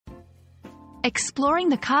Exploring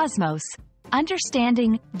the cosmos,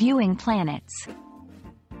 understanding, viewing planets.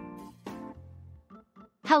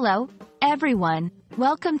 Hello, everyone.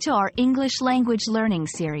 Welcome to our English language learning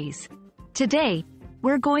series. Today,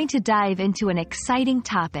 we're going to dive into an exciting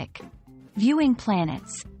topic: viewing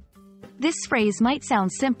planets. This phrase might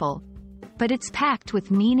sound simple, but it's packed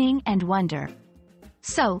with meaning and wonder.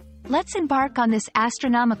 So, let's embark on this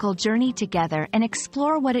astronomical journey together and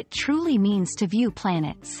explore what it truly means to view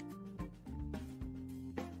planets.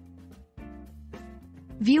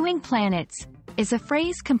 Viewing planets is a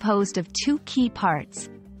phrase composed of two key parts: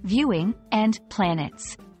 viewing and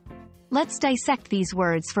planets. Let's dissect these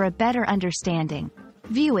words for a better understanding.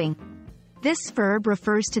 Viewing. This verb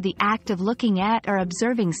refers to the act of looking at or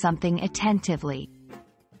observing something attentively.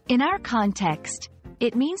 In our context,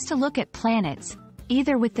 it means to look at planets,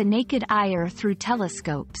 either with the naked eye or through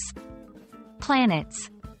telescopes.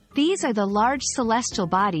 Planets. These are the large celestial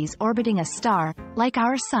bodies orbiting a star, like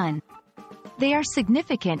our Sun. They are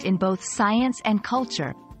significant in both science and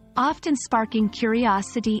culture, often sparking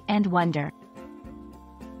curiosity and wonder.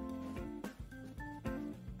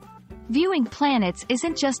 Viewing planets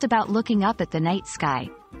isn't just about looking up at the night sky.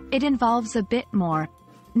 It involves a bit more.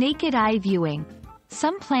 Naked eye viewing.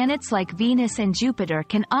 Some planets like Venus and Jupiter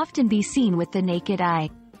can often be seen with the naked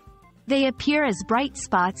eye. They appear as bright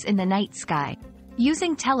spots in the night sky.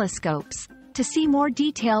 Using telescopes, to see more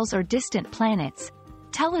details or distant planets,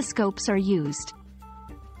 telescopes are used.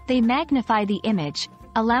 They magnify the image,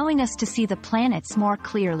 allowing us to see the planets more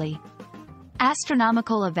clearly.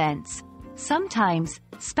 Astronomical events. Sometimes,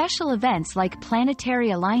 special events like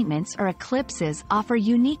planetary alignments or eclipses offer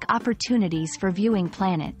unique opportunities for viewing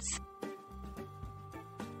planets.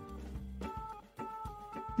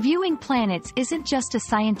 Viewing planets isn't just a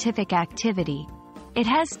scientific activity. It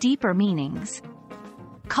has deeper meanings.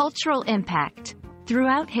 Cultural impact.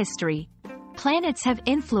 Throughout history, planets have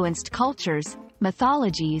influenced cultures,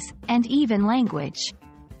 mythologies, and even language.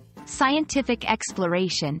 Scientific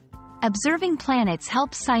exploration. Observing planets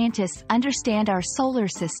helps scientists understand our solar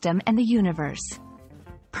system and the universe.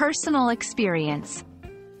 Personal experience.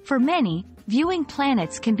 For many, viewing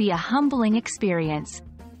planets can be a humbling experience,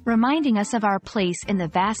 reminding us of our place in the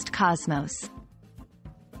vast cosmos.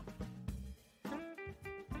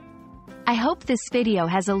 I hope this video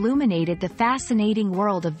has illuminated the fascinating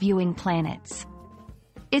world of viewing planets.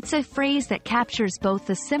 It's a phrase that captures both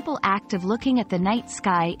the simple act of looking at the night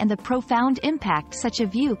sky and the profound impact such a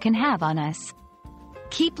view can have on us.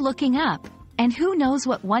 Keep looking up, and who knows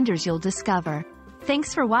what wonders you'll discover.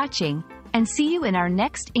 Thanks for watching, and see you in our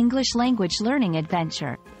next English language learning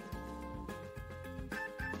adventure.